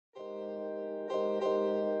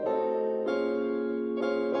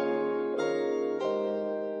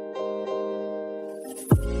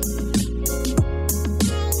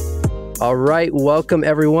All right, welcome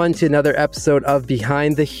everyone to another episode of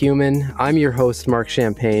Behind the Human. I'm your host, Mark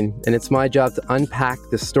Champagne, and it's my job to unpack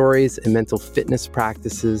the stories and mental fitness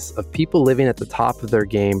practices of people living at the top of their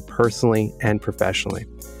game personally and professionally.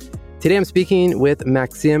 Today I'm speaking with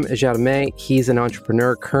Maxime Germain. He's an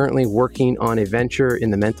entrepreneur currently working on a venture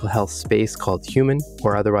in the mental health space called Human,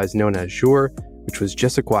 or otherwise known as Jour, which was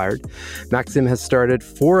just acquired. Maxime has started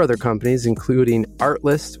 4 other companies, including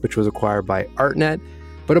Artlist, which was acquired by Artnet.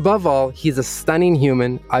 But above all, he's a stunning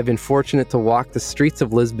human I've been fortunate to walk the streets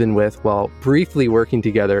of Lisbon with while briefly working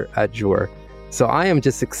together at Jour. So I am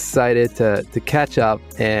just excited to catch up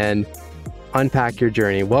and unpack your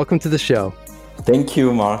journey. Welcome to the show. Thank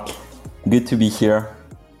you, Mark. Good to be here.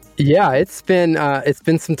 Yeah, it's been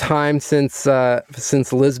some time since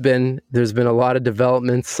Lisbon. There's been a lot of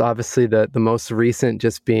developments. Obviously, the most recent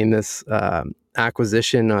just being this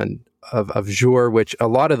acquisition of Jour, which a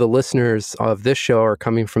lot of the listeners of this show are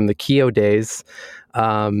coming from the Keo days,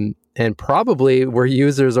 and probably were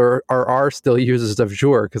users or are still users of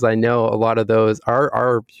Jour, because I know a lot of those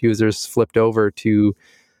are users flipped over to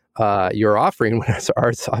your offering when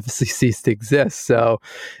ours obviously ceased to exist. So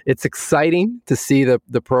it's exciting to see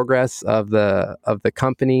the progress of the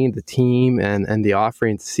company, the team, and the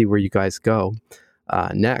offering, to see where you guys go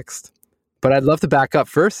next. But I'd love to back up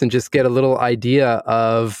first and just get a little idea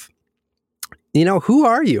of, who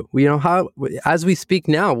are you? How, as we speak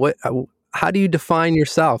now, how do you define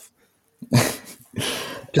yourself?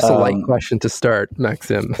 Just a light question to start,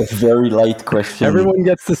 Maxime. A very light question. Everyone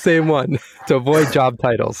gets the same one to avoid job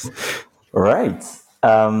titles. Right.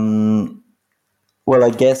 Well, I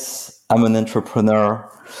guess I'm an entrepreneur.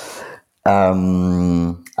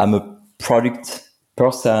 I'm a product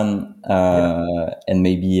person and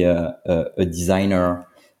maybe a designer.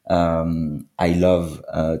 I love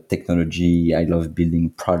technology. I love building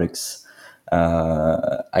products.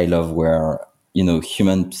 I love where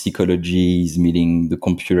human psychology is meeting the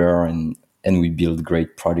computer, and we build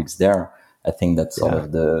great products there. I think that's sort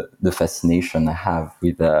of the fascination I have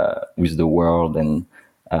with the world and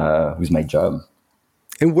with my job.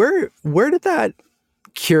 And where did that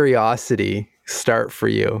curiosity start for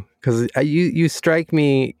you? Because you strike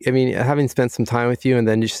me, having spent some time with you, and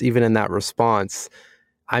then just even in that response,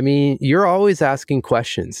 you're always asking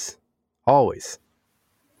questions, always.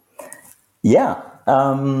 Yeah.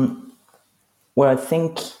 Well, I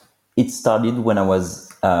think it started when I was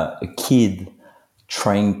a kid,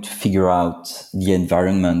 trying to figure out the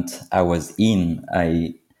environment I was in.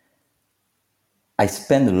 I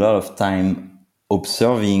spent a lot of time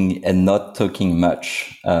observing and not talking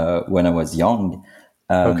much when I was young.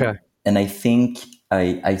 Okay. And I think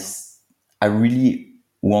I really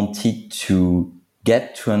wanted to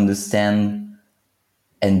get to understand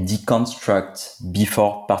and deconstruct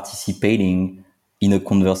before participating in a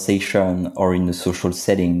conversation or in a social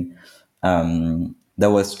setting. That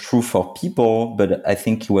was true for people, but I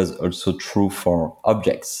think it was also true for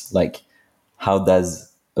objects. Like, how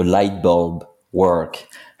does a light bulb work?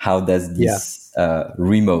 How does this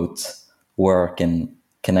remote work? And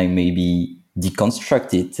can I maybe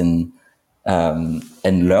deconstruct it and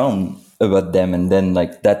learn about them? And then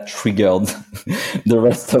that triggered the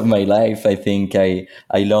rest of my life. I think I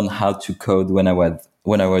learned how to code when I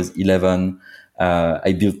was 11.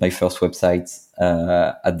 I built my first website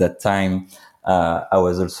at that time. I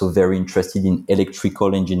was also very interested in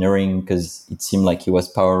electrical engineering because it seemed like it was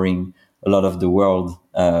powering a lot of the world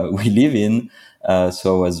we live in.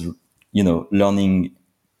 So I was, learning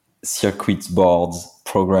circuit boards,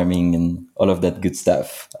 programming, and all of that good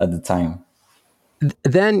stuff at the time.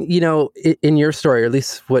 Then, in your story, or at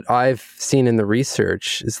least what I've seen in the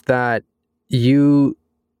research, is that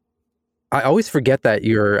I always forget that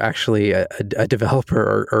you're actually a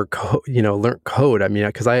developer or learn code.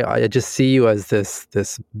 Because I just see you as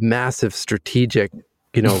this massive strategic,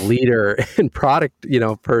 leader and product,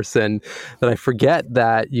 person, that I forget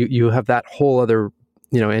that you have that whole other,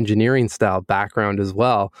 engineering style background as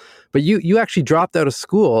well. But you actually dropped out of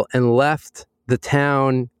school and left the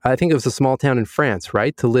town. I think it was a small town in France,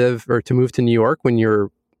 right? To live or to move to New York when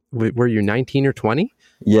were you 19 or 20?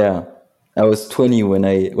 Yeah. I was 20 when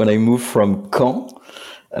I moved from Caen.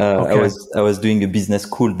 Okay. I was doing a business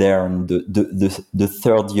school there, and the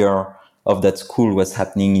third year of that school was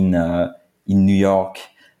happening in New York,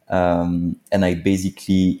 and I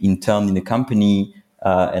basically interned in a company.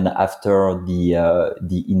 And after the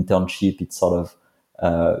internship, it sort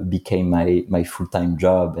of became my full-time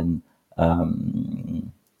job, and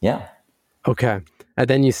yeah. Okay, and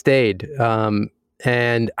then you stayed.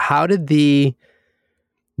 And how did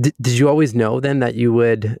Did you always know then that you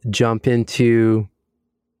would jump into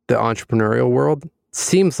the entrepreneurial world?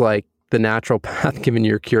 Seems like the natural path given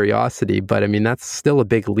your curiosity, but I mean, that's still a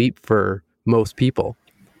big leap for most people.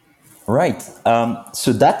 Right.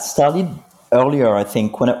 So that started earlier, I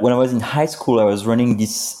think. When I was in high school, I was running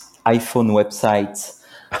this iPhone website.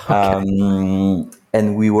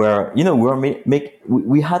 And we were,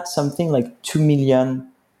 we had something like 2 million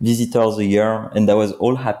visitors a year, and that was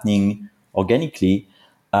all happening organically.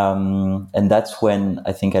 And that's when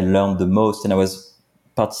I think I learned the most. And I was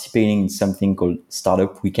participating in something called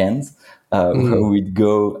Startup Weekends, where we'd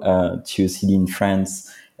go to a city in France,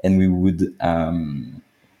 and we would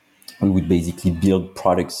basically build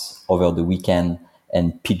products over the weekend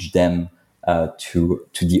and pitch them to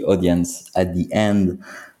the audience at the end.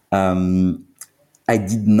 I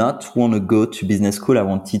did not want to go to business school. I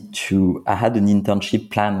had an internship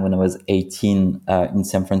plan when I was 18 in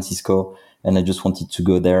San Francisco, and I just wanted to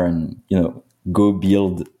go there and, go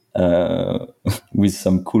build with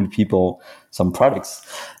some cool people some products.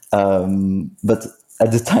 But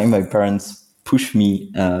at the time, my parents pushed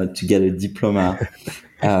me to get a diploma.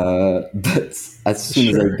 But as soon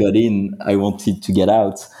as I got in, I wanted to get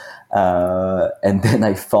out. And then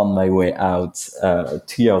I found my way out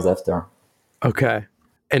 2 years after. Okay.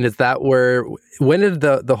 And is that when did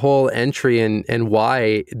the whole entry and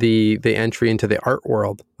why the entry into the art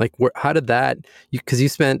world? Like, how did that, because you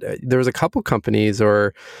spent, there was a couple companies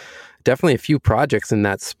or definitely a few projects in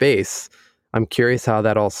that space. I'm curious how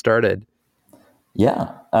that all started.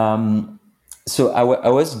 Yeah. So I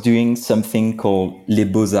was doing something called Les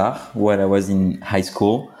Beaux-Arts when I was in high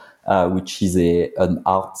school, which is an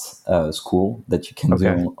art school that you can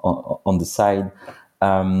do on the side.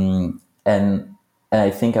 And I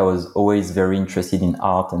think I was always very interested in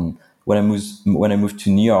art. And when I moved to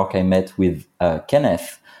New York, I met with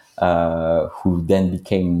Kenneth, who then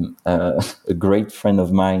became a great friend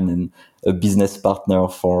of mine and a business partner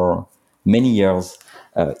for many years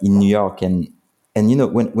in New York. And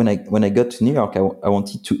when I got to New York, I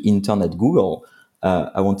wanted to intern at Google.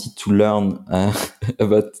 I wanted to learn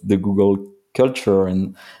about the Google culture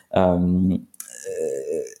and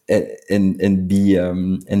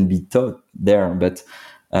be taught there, but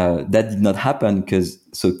that did not happen because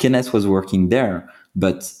Kenneth was working there,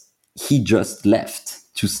 but he just left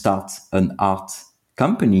to start an art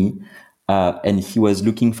company, and he was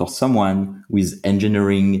looking for someone with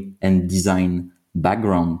engineering and design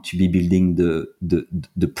background to be building the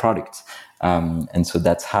product, and so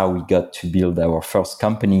that's how we got to build our first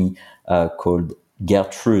company called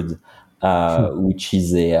Gertrude,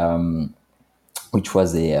 which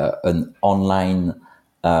was an online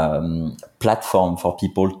platform for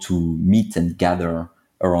people to meet and gather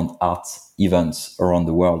around art events around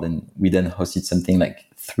the world. And we then hosted something like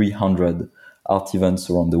 300 art events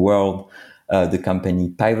around the world. The company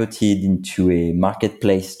pivoted into a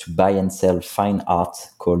marketplace to buy and sell fine art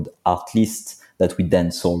called Artlist that we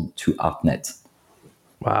then sold to Artnet.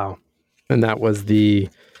 Wow. And that was the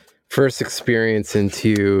first experience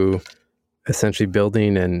into essentially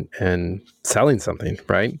building and selling something,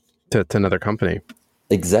 right? To another company.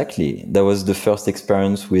 Exactly. That was the first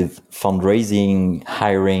experience with fundraising,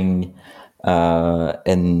 hiring,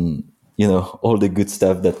 and, all the good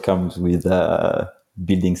stuff that comes with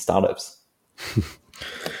building startups.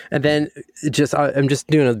 And then I'm just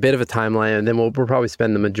doing a bit of a timeline, and then we'll probably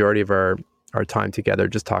spend the majority of our time together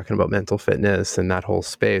just talking about mental fitness and that whole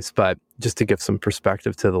space. But just to give some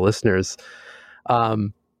perspective to the listeners,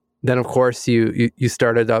 then of course you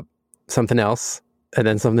started up something else, and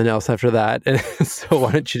then something else after that. And so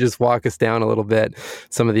why don't you just walk us down a little bit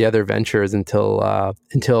some of the other ventures until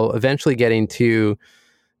eventually getting to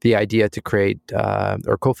the idea to create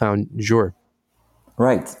or co-found Jour.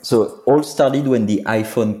 Right. So all started when the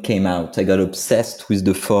iPhone came out. I got obsessed with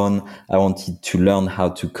the phone. I wanted to learn how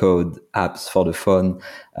to code apps for the phone.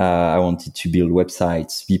 I wanted to build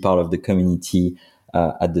websites, be part of the community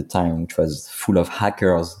at the time, which was full of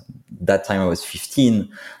hackers. That time I was 15.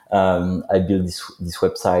 I built this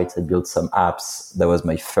website. I built some apps. That was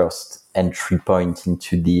my first entry point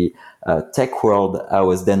into the tech world. I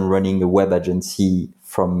was then running a web agency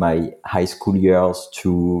from my high school years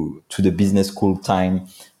to the business school time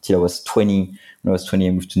till I was 20. When I was 20,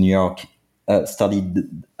 I moved to New York,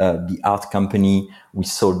 started the art company. We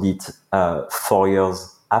sold it 4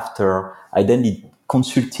 years after. I then did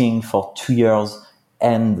consulting for 2 years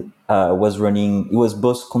and it was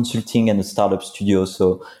both consulting and a startup studio.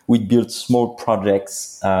 So we built small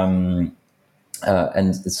projects and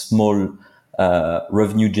a small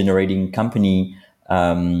revenue generating company.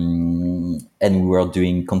 And we were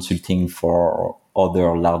doing consulting for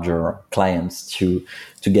other larger clients to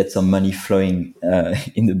get some money flowing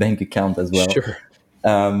in the bank account as well. Sure.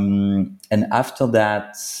 And after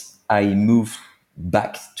that, I moved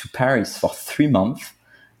back to Paris for 3 months.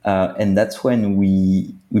 And that's when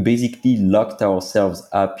we basically locked ourselves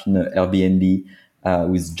up in an Airbnb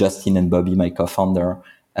with Justin and Bobby, my co-founder.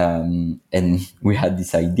 And we had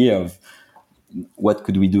this idea of what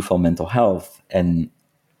could we do for mental health, and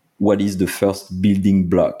what is the first building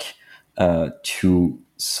block to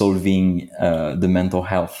solving the mental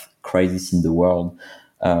health crisis in the world.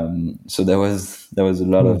 So there was a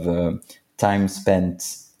lot of time spent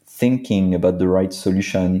thinking about the right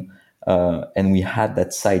solution, and we had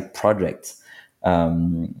that side project.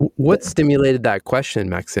 What stimulated that question,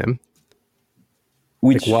 Maxime?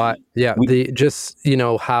 Which Like why? Yeah, we, the just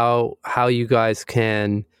how you guys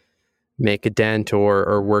can make a dent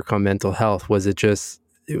or work on mental health. Was it just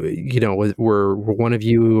were one of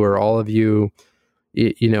you or all of you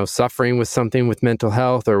suffering with something with mental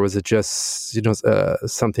health, or was it just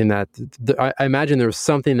something that I imagine there was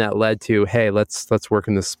something that led to, hey, let's work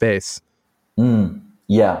in this space.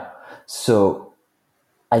 Yeah. So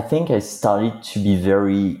I think I started to be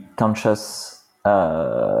very conscious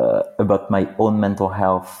about my own mental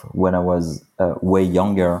health when I was way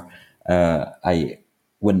younger.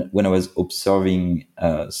 When I was observing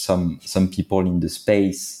some people in the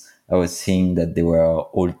space, I was seeing that they were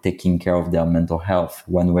all taking care of their mental health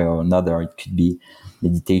one way or another. It could be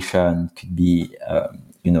meditation, it could be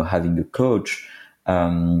having a coach.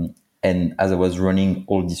 And as I was running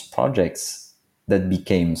all these projects, that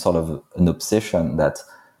became sort of an obsession, that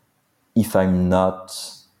if I'm not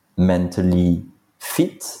mentally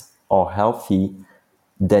fit or healthy,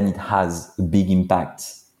 then it has a big impact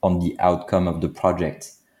on the outcome of the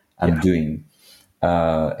project I'm doing.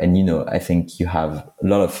 And I think you have a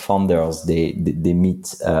lot of founders, they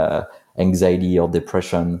meet anxiety or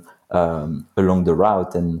depression along the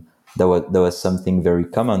route, and that was something very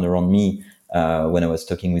common around me when I was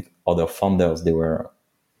talking with other founders. There were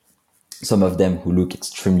some of them who look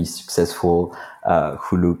extremely successful,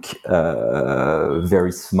 who look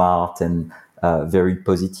very smart and very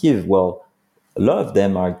positive. Well, a lot of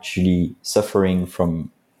them are actually suffering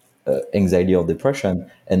from anxiety or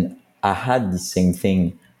depression. And I had the same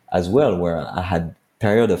thing as well, where I had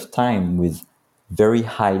period of time with very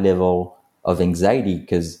high level of anxiety,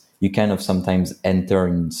 because you kind of sometimes enter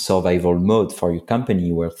in survival mode for your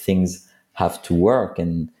company, where things have to work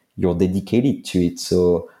and you're dedicated to it.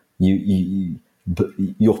 So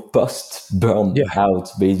you're post burn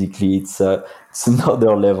out, basically. It's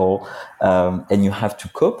another level, and you have to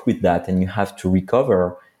cope with that, and you have to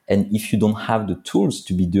recover. And if you don't have the tools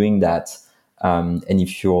to be doing that, and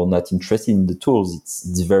if you're not interested in the tools,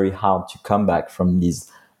 it's very hard to come back from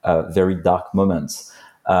these very dark moments.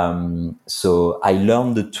 So I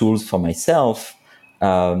learned the tools for myself.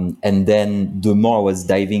 And then the more I was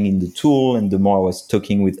diving in the tool, and the more I was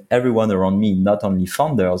talking with everyone around me, not only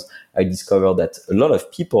founders, I discovered that a lot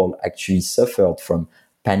of people actually suffered from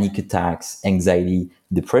panic attacks, anxiety,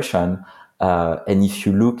 depression. And if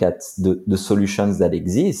you look at the solutions that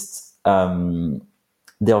exist,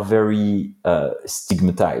 they're very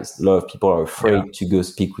stigmatized. A lot of people are afraid to go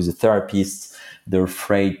speak with a therapist. They're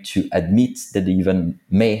afraid to admit that they even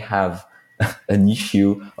may have an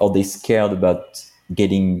issue, or they're scared about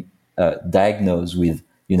getting diagnosed with,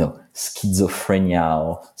 schizophrenia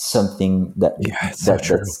or something that's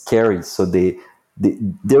scary. So they're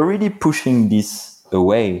really pushing this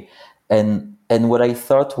away. And what I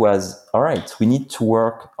thought was, all right, we need to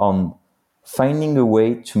work on finding a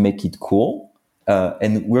way to make it cool.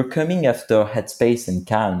 And we're coming after Headspace and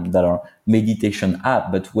Calm, that are meditation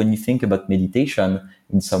app. But when you think about meditation,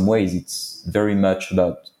 in some ways, it's very much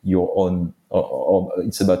about your own, or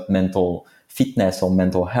it's about mental fitness or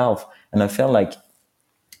mental health. And I felt like,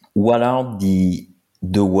 what are the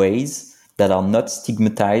ways that are not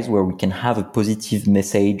stigmatized, where we can have a positive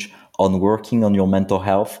message on working on your mental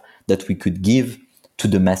health that we could give to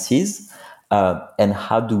the masses? And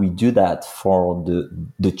how do we do that for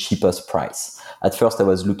the cheapest price? At first, I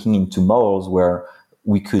was looking into malls where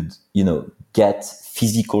we could, get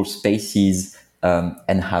physical spaces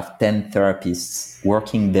and have 10 therapists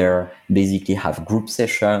working there, basically have group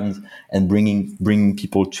sessions, and bringing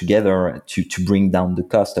people together to bring down the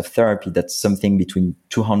cost of therapy. That's something between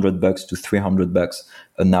 $200 to $300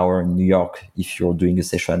 an hour in New York, if you're doing a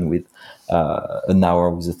session with an hour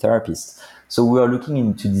with a therapist. So we are looking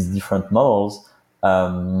into these different models,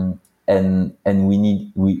 and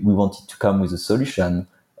we wanted to come with a solution,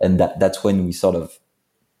 and that's when we sort of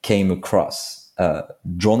came across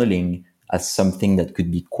journaling as something that could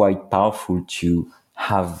be quite powerful to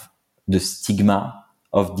have the stigma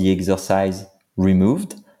of the exercise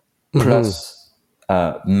removed, plus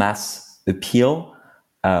mass appeal,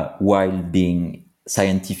 while being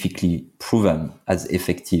scientifically proven as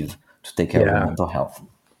effective to take care of your mental health.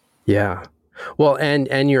 Yeah. Well,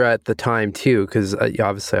 and you're at the time too, because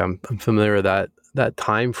obviously I'm familiar with that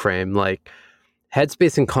time frame. Like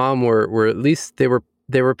Headspace and Calm were at least they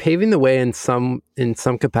were paving the way in some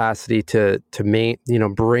capacity to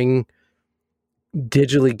bring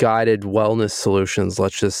digitally guided wellness solutions,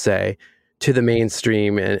 let's just say, to the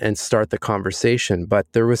mainstream and start the conversation. But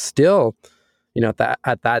there was still,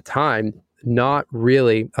 at that time, not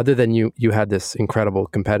really, other than you had this incredible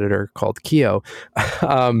competitor called Keo,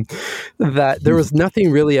 that there was nothing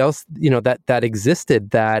really else, that existed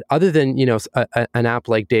that other than, an app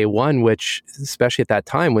like Day One, which especially at that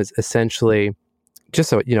time was essentially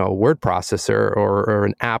just a word processor or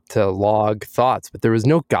an app to log thoughts, but there was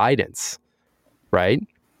no guidance, right?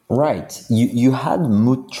 Right. You had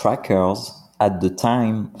mood trackers at the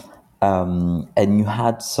time, and you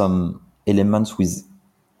had some elements with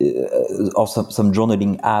or some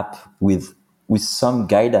journaling app with some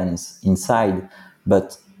guidance inside,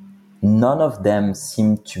 but none of them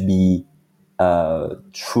seemed to be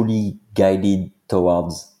truly guided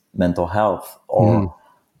towards mental health or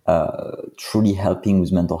truly helping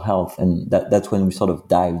with mental health. And that's when we sort of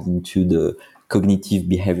dived into the cognitive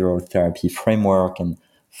behavioral therapy framework and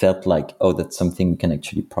felt like, oh, that's something we can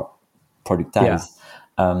actually productize.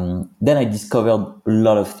 Then I discovered a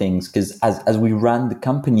lot of things because as we ran the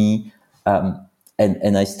company,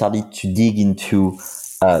 and I started to dig into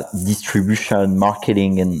distribution,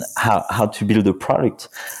 marketing, and how to build a product,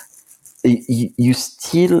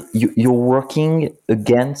 you're working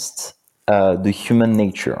against the human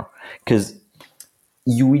nature, because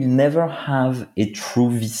you will never have a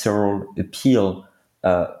true visceral appeal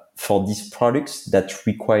for these products that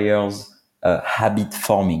requires habit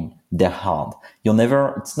forming. They're hard.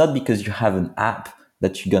 It's not because you have an app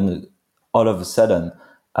that you're gonna all of a sudden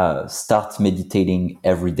start meditating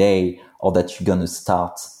every day, or that you're gonna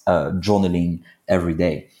start journaling every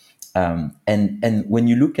day. And when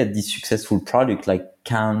you look at this successful product like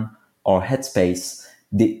Calm or Headspace,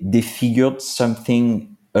 they figured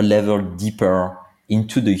something a level deeper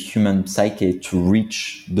into the human psyche to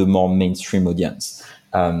reach the more mainstream audience.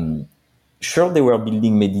 Sure, they were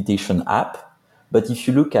building meditation app, but if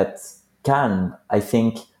you look at Calm, I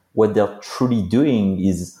think what they're truly doing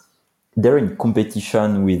is they're in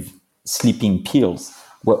competition with sleeping pills.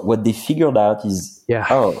 What they figured out is,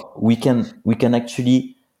 we can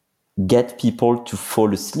actually get people to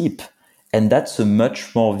fall asleep. And that's a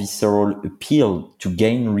much more visceral appeal to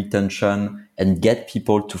gain retention and get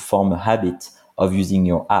people to form a habit of using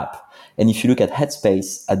your app. And if you look at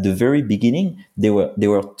Headspace, at the very beginning, they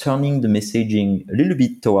were turning the messaging a little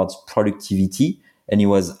bit towards productivity. And it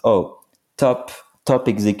was, top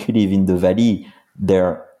executive in the Valley,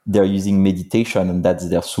 they're using meditation and that's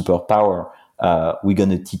their superpower. We're going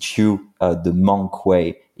to teach you the monk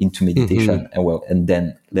way into meditation. And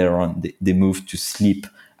then later on, they moved to sleep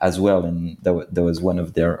as well. And that was one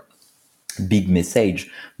of their big message.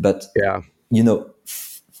 But,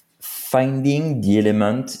 finding the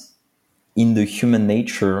element in the human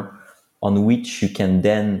nature on which you can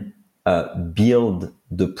then build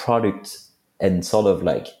the product and sort of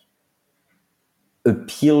like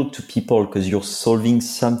appeal to people because you're solving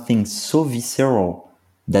something so visceral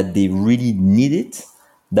that they really need it.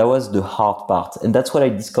 That was the hard part. And that's what I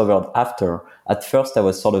discovered after. At first, I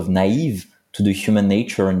was sort of naive to the human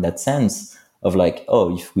nature in that sense of like,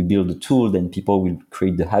 if we build a tool, then people will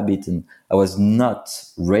create the habit. And I was not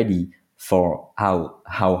ready for how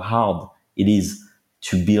hard it is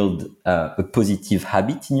to build a positive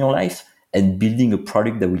habit in your life and building a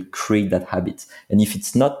product that will create that habit. And if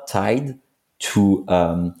it's not tied to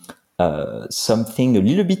something a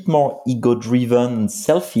little bit more ego-driven and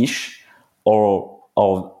selfish, or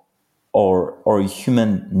a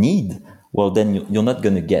human need, well, then you're not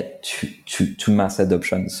going to get to mass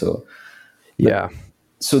adoption. So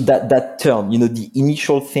that turn, the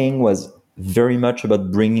initial thing was very much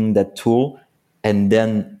about bringing that tool, and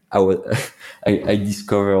then I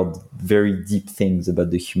discovered very deep things about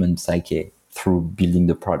the human psyche through building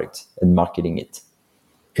the product and marketing it.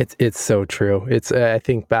 It's so true. It's I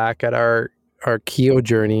think back at our Keo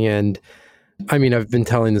journey, and I mean, I've been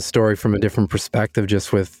telling the story from a different perspective,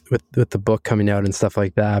 just with the book coming out and stuff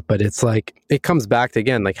like that. But it's like it comes back to,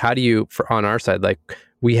 again, like, how do you, on our side, like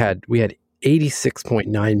we had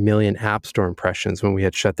 86.9 million App Store impressions when we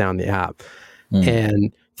had shut down the app,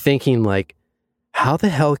 and thinking like, how the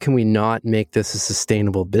hell can we not make this a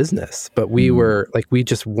sustainable business? But we were like, we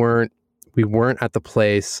weren't at the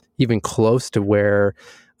place even close to where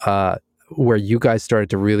you guys started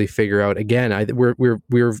to really figure out. Again,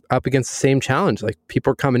 we're up against the same challenge. Like,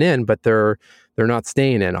 people are coming in, but they're they're not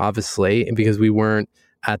staying in, obviously, because we weren't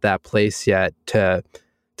at that place yet to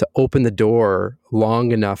open the door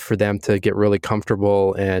long enough for them to get really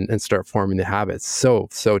comfortable and start forming the habits. So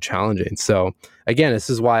challenging. So again, this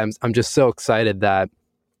is why I'm just so excited that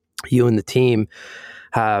you and the team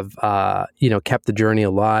have kept the journey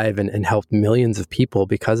alive and helped millions of people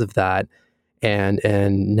because of that. And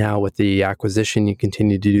now with the acquisition, you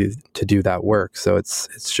continue to do that work. So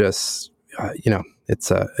it's just it's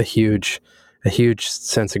a huge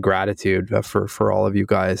sense of gratitude for all of you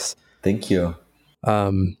guys. Thank you.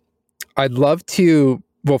 I'd love to.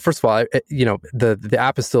 Well, first of all, the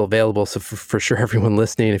app is still available, so for sure, everyone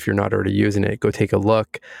listening, if you're not already using it, go take a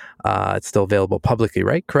look. It's still available publicly,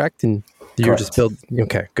 right? Correct? And you're just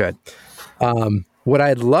okay, good. What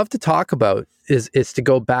I'd love to talk about is to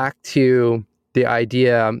go back to the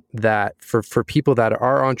idea that for people that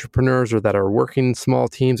are entrepreneurs or that are working in small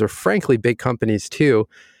teams or frankly big companies too,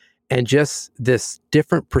 and just this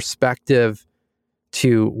different perspective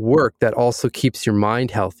to work that also keeps your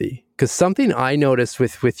mind healthy. Because something I noticed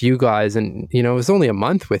with you guys, and it was only a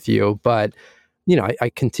month with you, but I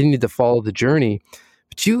continued to follow the journey.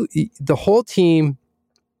 But the whole team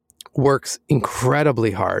works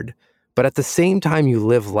incredibly hard, but at the same time you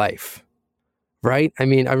live life, right? I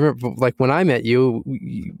mean, I remember like when I met you,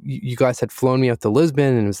 you guys had flown me out to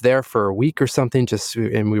Lisbon and was there for a week or something.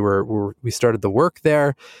 And we started the work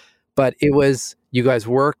there, but it was you guys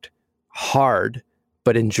worked hard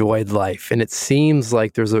but enjoyed life, and it seems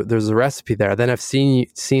like there's a recipe there. Then I've seen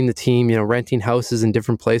the team, renting houses in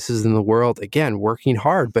different places in the world, again working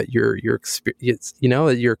hard, but you're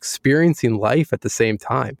experiencing life at the same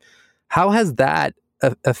time. How has that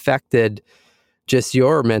affected just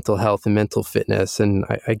your mental health and mental fitness? And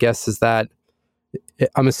I guess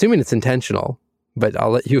I'm assuming it's intentional, but I'll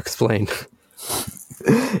let you explain.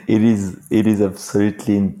 It is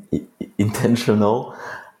absolutely intentional.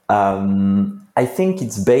 I think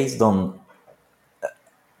it's based on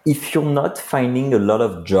if you're not finding a lot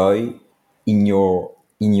of joy in your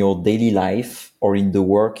daily life or in the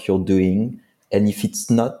work you're doing, and if it's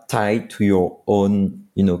not tied to your own,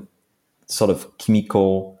 sort of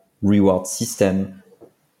chemical reward system,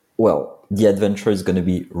 well, the adventure is going to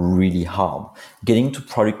be really hard. Getting to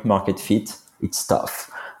product market fit, it's tough.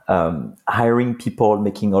 Hiring people,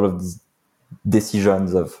 making all of these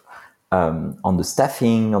decisions of on the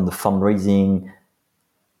staffing, on the fundraising,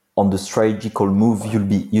 on the strategical move you'll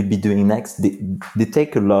be doing next, they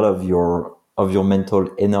take a lot of your mental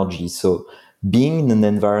energy. So being in an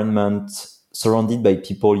environment surrounded by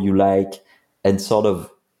people you like and sort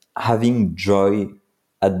of having joy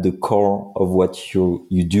at the core of what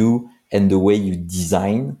you do and the way you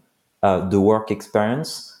design the work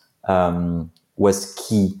experience was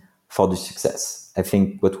key for the success. I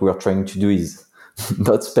think what we are trying to do is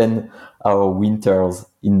not spend our winters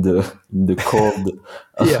in the cold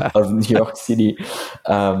of New York City.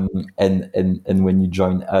 And when you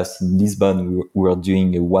join us in Lisbon, we were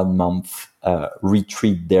doing a 1 month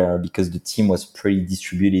retreat there because the team was pretty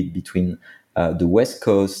distributed between the West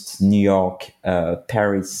Coast, New York,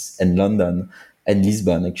 Paris, and London, and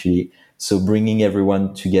Lisbon actually. So bringing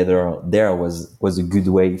everyone together there was a good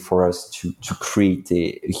way for us to create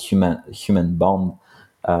a human bond.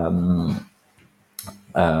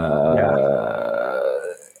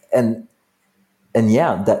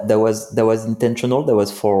 That was intentional. That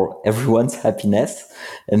was for everyone's happiness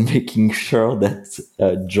and making sure that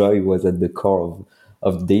joy was at the core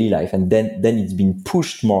of daily life. And then it's been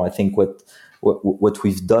pushed more. I think what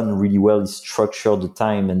we've done really well is structure the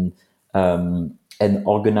time and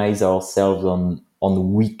organize ourselves on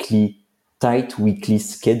tight weekly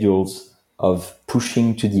schedules of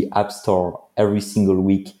pushing to the App Store every single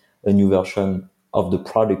week a new version of the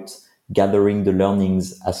product, gathering the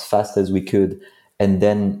learnings as fast as we could, and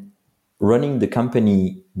then running the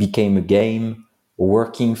company became a game,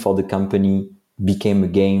 working for the company became a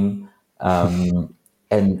game,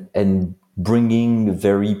 and bringing a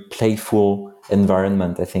very playful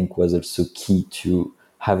environment, I think, was also key to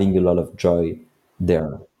having a lot of joy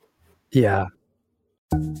there. Yeah.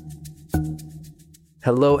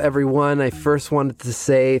 Hello, everyone. I first wanted to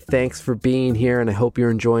say thanks for being here, and I hope you're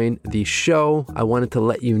enjoying the show. I wanted to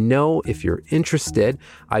let you know if you're interested,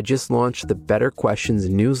 I just launched the Better Questions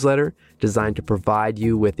newsletter designed to provide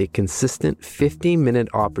you with a consistent 15-minute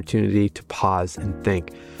opportunity to pause and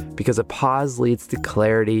think, because a pause leads to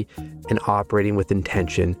clarity and operating with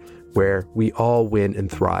intention, where we all win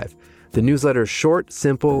and thrive. The newsletter is short,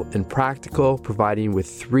 simple, and practical, providing you with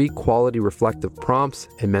 3 quality reflective prompts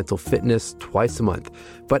and mental fitness twice a month.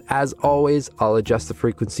 But as always, I'll adjust the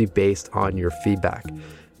frequency based on your feedback.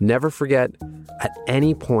 Never forget, at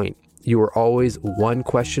any point, you are always one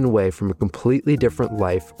question away from a completely different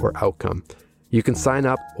life or outcome. You can sign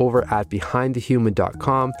up over at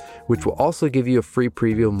BehindTheHuman.com, which will also give you a free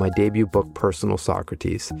preview of my debut book, Personal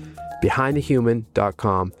Socrates.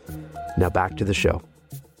 BehindTheHuman.com. Now back to the show.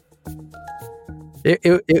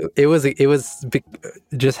 It was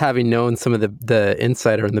just having known some of the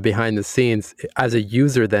insider and the behind the scenes as a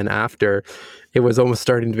user. Then after, it was almost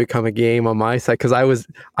starting to become a game on my side because I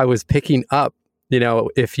was picking up,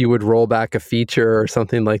 if you would roll back a feature or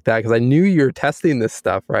something like that, because I knew you were testing this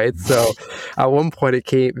stuff, right? So at one point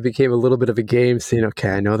it became a little bit of a game, saying, okay,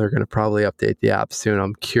 I know they're going to probably update the app soon.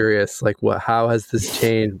 I'm curious, how has this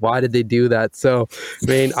changed? Why did they do that? So,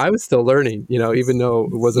 I was still learning, even though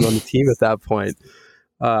it wasn't on the team at that point.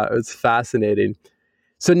 It was fascinating.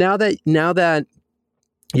 So now that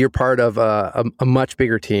you're part of a much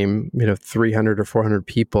bigger team, 300 or 400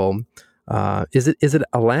 people, is it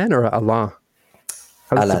Alan or Alain?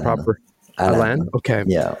 How's the proper Alan? Okay.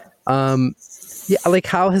 Yeah.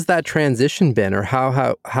 How has that transition been, or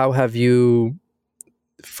how have you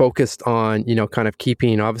focused on, kind of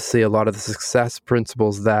keeping obviously a lot of the success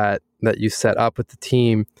principles that you set up with the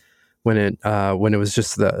team when it was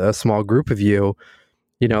just a small group of you,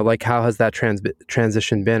 how has that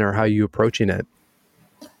transition been, or how are you approaching it?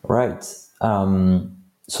 Right.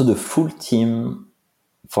 So the full team,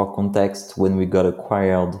 for context, when we got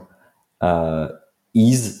acquired,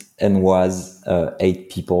 is and was 8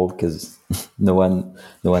 people, because no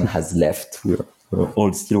one has left. We're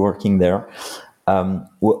all still working there.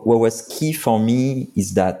 What was key for me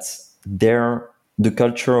is that the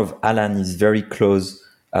culture of Alan is very close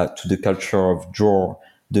to the culture of Dror.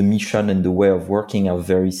 The mission and the way of working are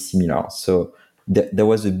very similar. So there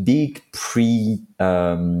was a big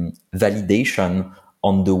validation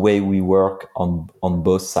on the way we work on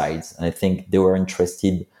both sides. And I think they were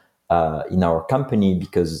interested in our company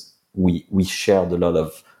because we shared a lot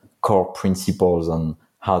of core principles on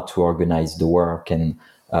how to organize the work and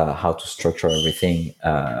how to structure everything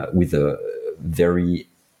with a very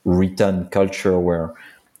written culture where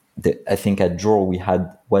I think at Dror we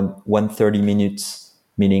had one 30 minutes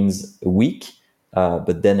meetings a week,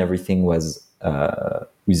 but then everything was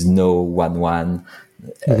with no 1-1,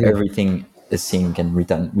 everything async and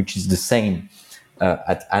written, which is the same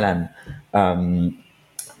at Alan.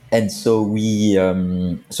 And so we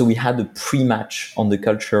had a pre-match on the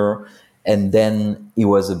culture, and then it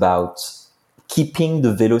was about keeping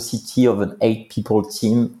the velocity of an 8-people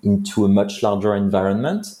team into a much larger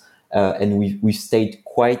environment. And we stayed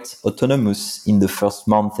quite autonomous in the first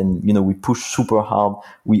month, and we pushed super hard.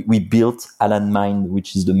 We built Alan Mind,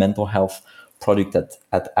 which is the mental health product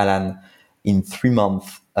at Alan, in 3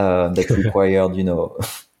 months. That required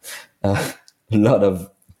a lot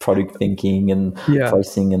of product thinking and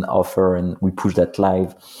pricing and offer, and we pushed that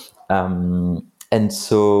live. And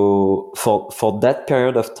so for that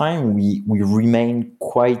period of time, we remained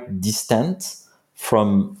quite distant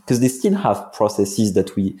from, because they still have processes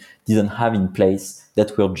that we didn't have in place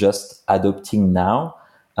that we're just adopting now,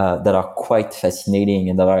 that are quite fascinating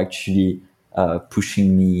and that are actually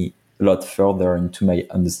pushing me a lot further into my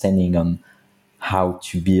understanding on how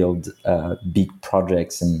to build big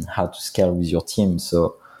projects and how to scale with your team.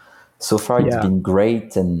 So far it's been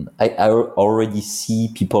great, and I already see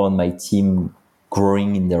people on my team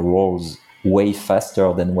growing in their roles way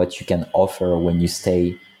faster than what you can offer when you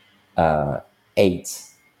stay 8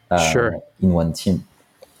 in one team.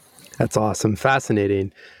 That's awesome.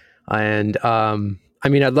 Fascinating. And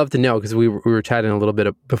I'd love to know, because we were chatting a little bit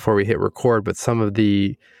before we hit record, but some of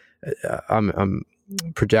the I'm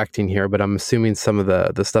projecting here, but I'm assuming some of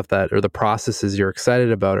the stuff that, or the processes you're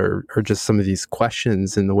excited about, or just some of these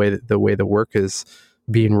questions and the way the work is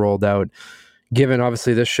being rolled out. Given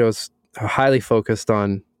obviously this show's highly focused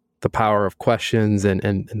on the power of questions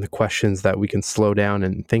and the questions that we can slow down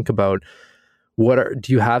and think about. Do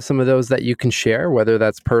you have some of those that you can share, whether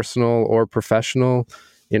that's personal or professional,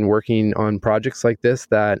 in working on projects like this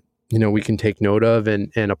that we can take note of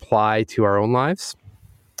and apply to our own lives?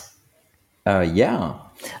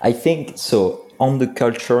 I think so. On the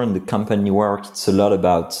culture and the company work, it's a lot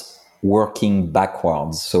about working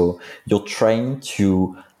backwards. So you're trying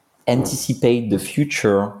to anticipate the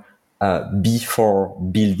future before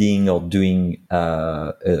building or doing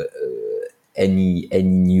any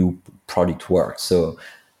new product work. So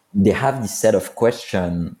they have this set of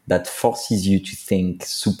questions that forces you to think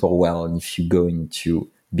super well if you go into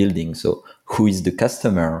building. So who is the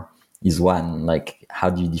customer is one, like how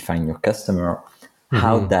do you define your customer? Mm-hmm.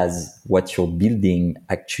 How does what you're building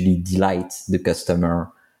actually delight the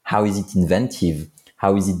customer? How is it inventive?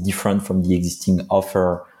 How is it different from the existing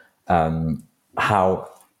offer? How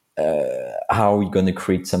how are we going to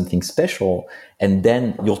create something special? And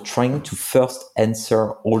then you're trying to first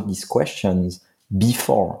answer all these questions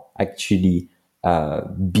before actually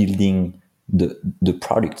building the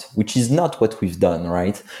product, which is not what we've done,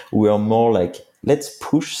 right? We are more like, let's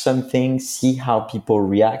push something, see how people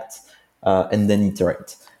react, and then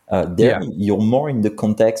iterate. There, you're more in the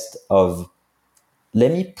context of,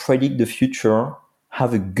 let me predict the future,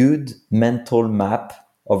 have a good mental map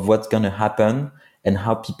of what's going to happen and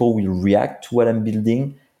how people will react to what I'm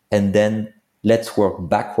building, and then let's work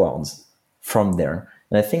backwards from there.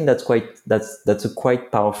 And I think that's a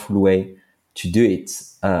quite powerful way to do it,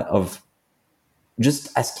 of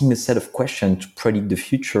just asking a set of questions to predict the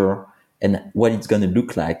future and what it's going to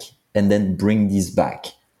look like, and then bring this back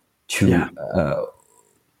to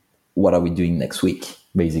what are we doing next week,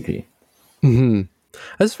 basically. Mm-hmm.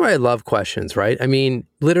 That's why I love questions, right? I mean,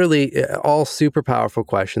 literally all super powerful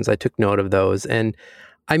questions. I took note of those. And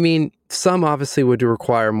I mean, some obviously would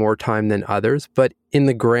require more time than others, but in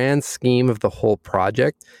the grand scheme of the whole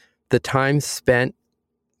project, the time spent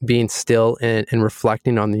being still and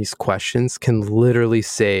reflecting on these questions can literally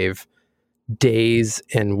save days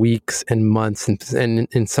and weeks and months and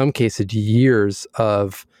in some cases years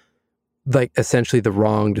of like essentially the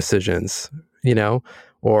wrong decisions, you know,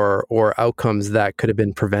 or outcomes that could have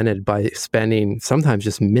been prevented by spending sometimes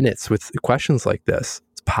just minutes with questions like this.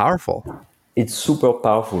 It's powerful. It's super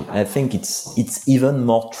powerful. I think it's even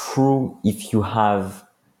more true if you have,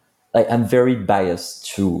 like, I'm very biased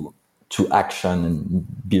to action and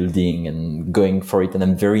building and going for it, and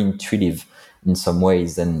I'm very intuitive in some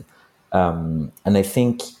ways, and I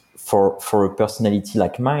think for a personality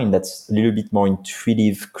like mine that's a little bit more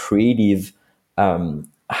intuitive, creative,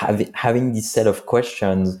 having this set of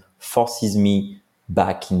questions forces me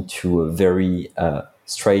back into a very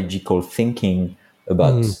strategical thinking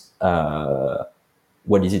about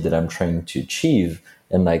what is it that I'm trying to achieve,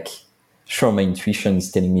 and like, sure, my intuition is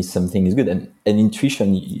telling me something is good, and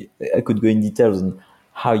intuition, I could go in details on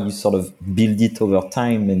how you sort of build it over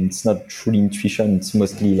time, and it's not truly intuition, it's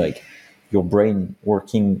mostly like your brain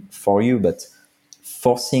working for you, but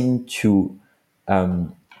forcing to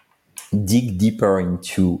dig deeper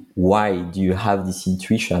into why do you have this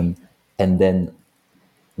intuition, and then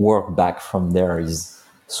work back from there is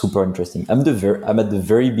super interesting. I'm at the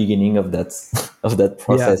very beginning of that of that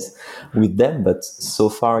process with them, but so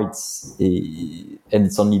far and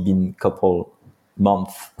it's only been a couple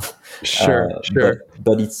months. Sure.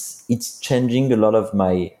 But it's changing a lot of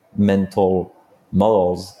my mental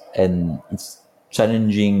models, and it's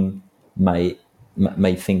challenging my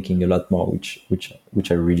thinking a lot more, which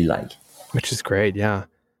I really like. Which is great, yeah.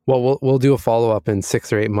 Well, we'll do a follow up in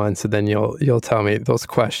 6 or 8 months, and then you'll tell me those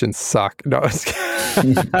questions suck. No,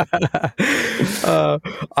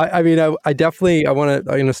 I mean, I definitely I'm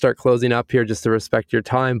gonna start closing up here just to respect your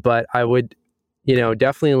time, but I would,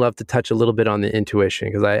 definitely love to touch a little bit on the intuition,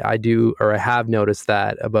 because I have noticed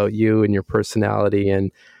that about you and your personality,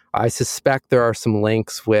 and I suspect there are some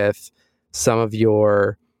links with some of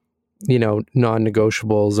your,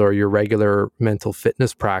 non-negotiables or your regular mental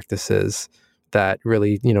fitness practices that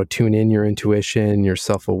really, tune in your intuition, your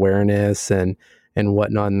self-awareness and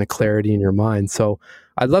whatnot, and the clarity in your mind. So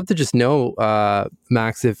I'd love to just know,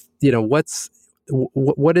 Max, if, what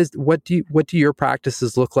do your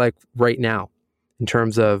practices look like right now in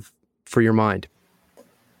terms of for your mind?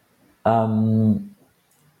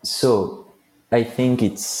 So I think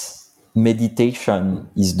it's meditation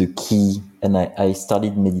is the key. And I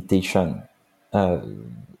started meditation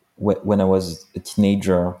when I was a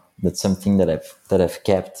teenager. That's something that I've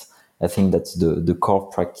kept. I think that's the core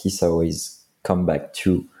practice I always come back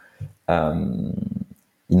to in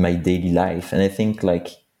my daily life. And I think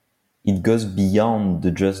like it goes beyond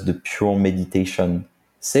just the pure meditation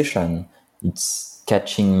session. It's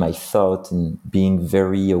catching my thought and being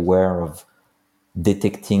very aware of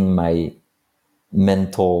detecting my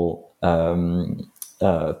mental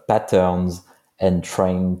patterns and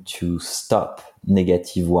trying to stop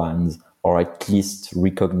negative ones, or at least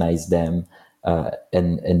recognize them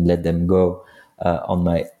and let them go on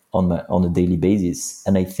a daily basis.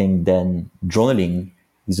 And I think then journaling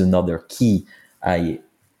is another key. I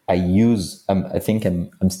use. I think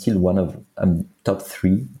I'm still I'm top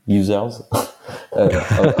 3 users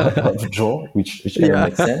of Journal, which kind of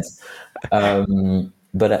makes sense.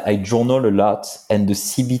 But I journal a lot, and the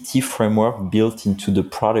CBT framework built into the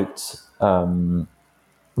product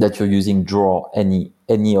that you're using, Draw, any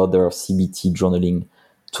other CBT journaling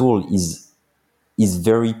tool is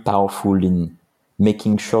very powerful in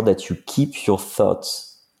making sure that you keep your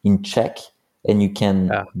thoughts in check, and you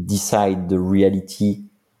can decide the reality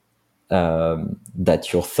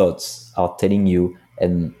that your thoughts are telling you,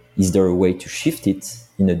 and is there a way to shift it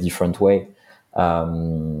in a different way?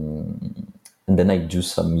 And then I do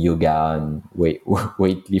some yoga and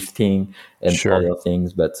weightlifting and other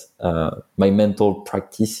things, but my mental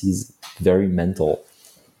practice is very mental.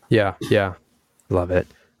 Yeah, love it.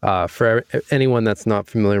 For anyone that's not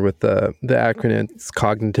familiar with the acronym, it's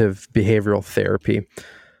cognitive behavioral therapy,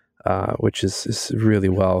 which is really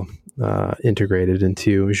well integrated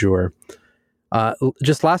into Azure.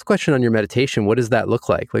 Just last question on your meditation. What does that look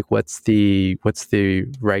like? Like, what's the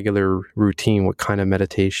regular routine? What kind of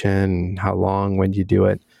meditation? How long? When do you do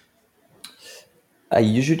it? I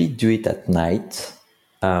usually do it at night,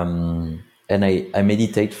 and I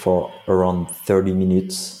meditate for around 30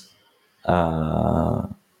 minutes.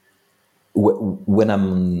 When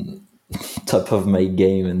I'm top of my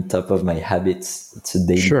game and top of my habits, it's a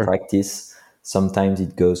daily practice. Sometimes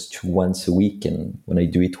it goes to once a week, and when I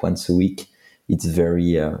do it once a week, it's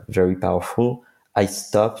very, very powerful. I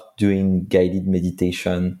stopped doing guided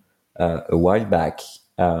meditation a while back,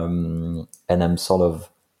 and I'm sort of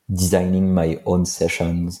designing my own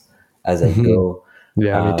sessions as I go.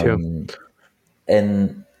 Yeah, me too.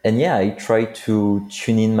 And yeah, I try to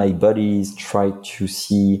tune in my bodies, try to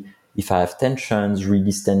see if I have tensions,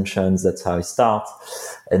 release tensions. That's how I start.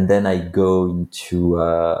 And then I go into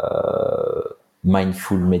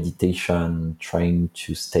mindful meditation, trying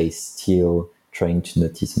to stay still, trying to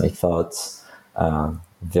notice my thoughts.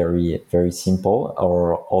 Very, very simple.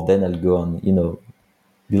 Or then I'll go on,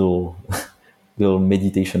 little little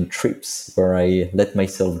meditation trips where I let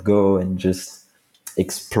myself go and just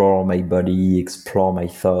explore my body, explore my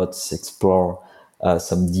thoughts, explore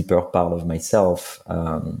some deeper part of myself,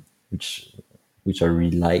 which I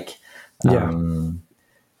really like. Yeah. And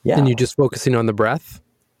you just focusing on the breath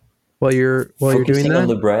while you're doing that? Focusing on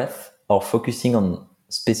the breath, or focusing on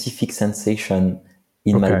specific sensation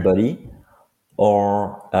in my body,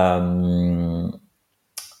 or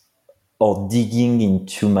digging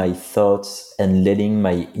into my thoughts and letting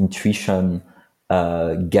my intuition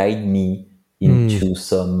guide me into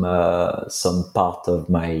some part of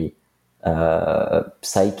my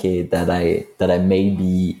psyche that I may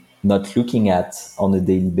be not looking at on a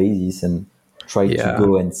daily basis, and try to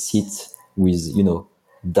go and sit with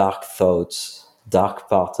dark thoughts, dark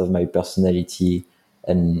part of my personality,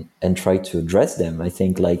 and try to address them. I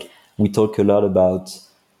think, like, we talk a lot about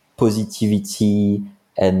positivity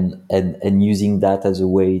and using that as a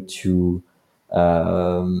way to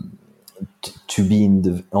be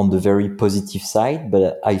on the very positive side,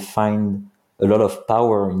 but I find a lot of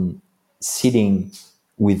power in sitting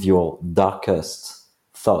with your darkest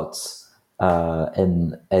thoughts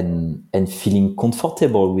and feeling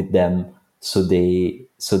comfortable with them, so they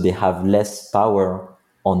have less power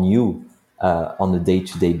on you on a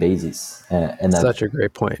day-to-day basis. And such a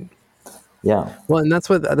great point. Yeah. Well, and that's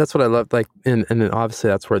what I love. Like, and obviously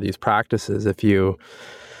that's where these practices, if you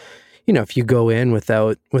go in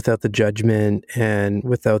without the judgment and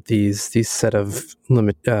without these set of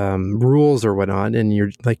rules or whatnot, and you're,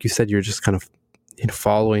 like you said, you're just kind of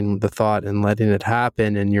following the thought and letting it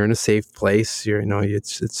happen, and you're in a safe place.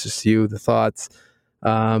 It's just you, the thoughts.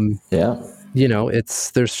 There's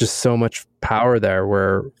just so much power there,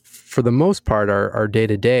 where for the most part, our day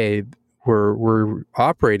to day, we're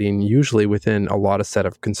operating usually within a lot of set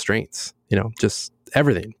of constraints, just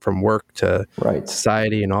everything from work to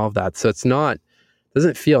society and all of that. So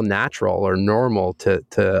doesn't feel natural or normal to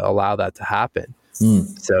allow that to happen.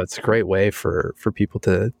 So it's a great way for people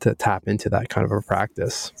to tap into that kind of a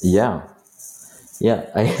practice. Yeah.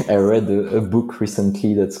 I read a book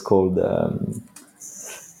recently that's called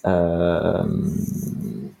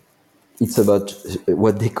it's about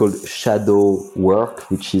what they call shadow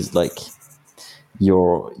work, which is like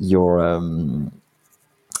your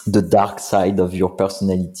the dark side of your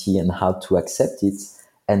personality, and how to accept it,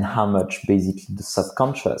 and how much basically the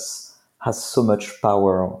subconscious has so much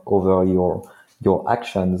power over your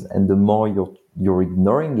actions. And the more you're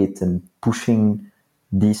ignoring it and pushing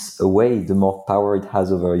this away, the more power it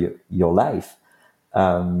has over your life.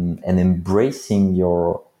 And embracing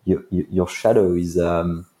your shadow is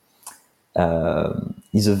a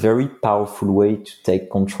very powerful way to take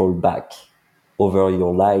control back over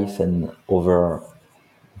your life and over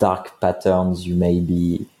dark patterns you may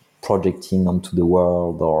be projecting onto the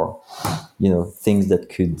world, or things that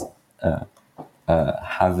could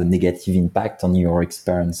have a negative impact on your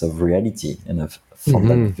experience of reality. And I've found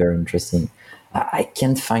that very interesting. I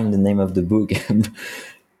can't find the name of the book.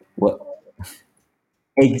 Well,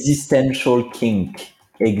 Existential Kink.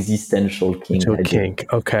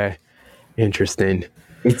 Okay, interesting.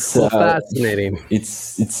 It's fascinating.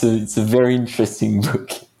 it's a very interesting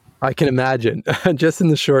book. I can imagine. Just in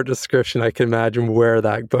the short description, I can imagine where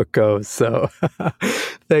that book goes. So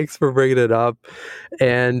thanks for bringing it up.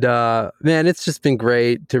 And man, it's just been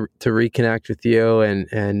great to reconnect with you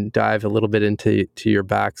and dive a little bit into your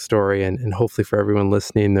backstory. And hopefully for everyone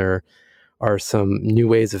listening, there are some new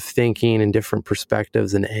ways of thinking and different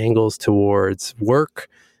perspectives and angles towards work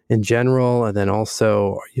in general. And then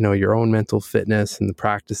also, you know, your own mental fitness and the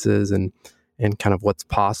practices and kind of what's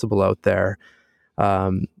possible out there.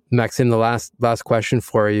 Maxime, the last question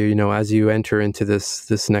for you, you know, as you enter into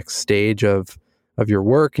this next stage of your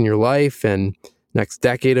work and your life and next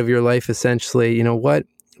decade of your life, essentially, you know, what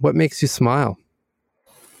makes you smile?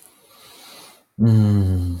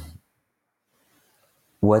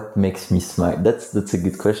 What makes me smile? That's a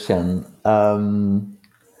good question. I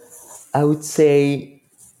would say,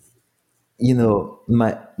 you know,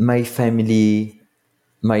 my family,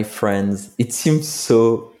 my friends. It seems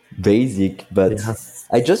so basic, but Yeah.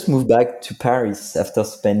 I just moved back to Paris after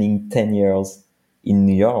spending 10 years in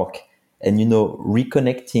New York, and you know,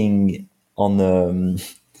 reconnecting on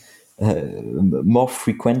more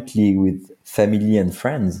frequently with family and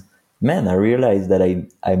friends. Man, I realized that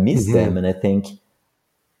I miss them, and I think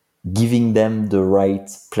giving them the right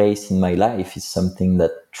place in my life is something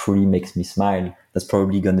that truly makes me smile. That's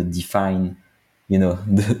probably going to define, you know,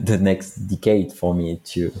 the next decade for me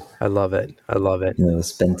to, I love it. I love it. you know,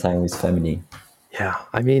 spend time with family. Yeah.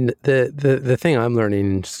 I mean, the thing I'm learning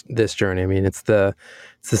in this journey, I mean, it's the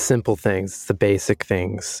simple things, it's the basic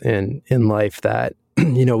things in life that,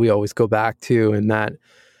 you know, we always go back to, and that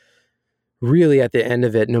really at the end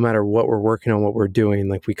of it, no matter what we're working on, what we're doing,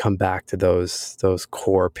 like we come back to those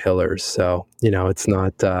core pillars. So, you know, it's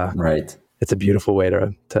not, Right. it's a beautiful way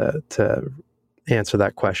to answer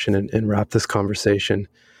that question and wrap this conversation.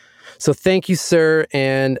 So thank you, sir.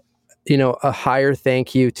 And, you know, a higher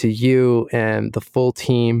thank you to you and the full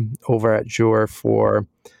team over at Jour for,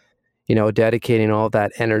 you know, dedicating all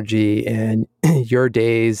that energy and your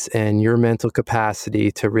days and your mental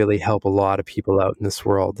capacity to really help a lot of people out in this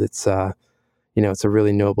world. It's, you know, it's a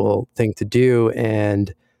really noble thing to do.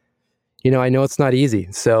 And, you know, I know it's not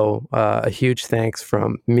easy. So a huge thanks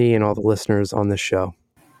from me and all the listeners on this show.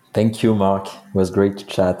 Thank you, Mark. It was great to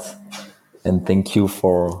chat. And thank you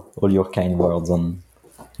for all your kind words on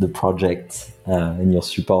the project and your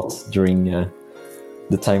support during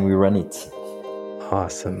the time we run it.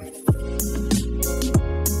 Awesome.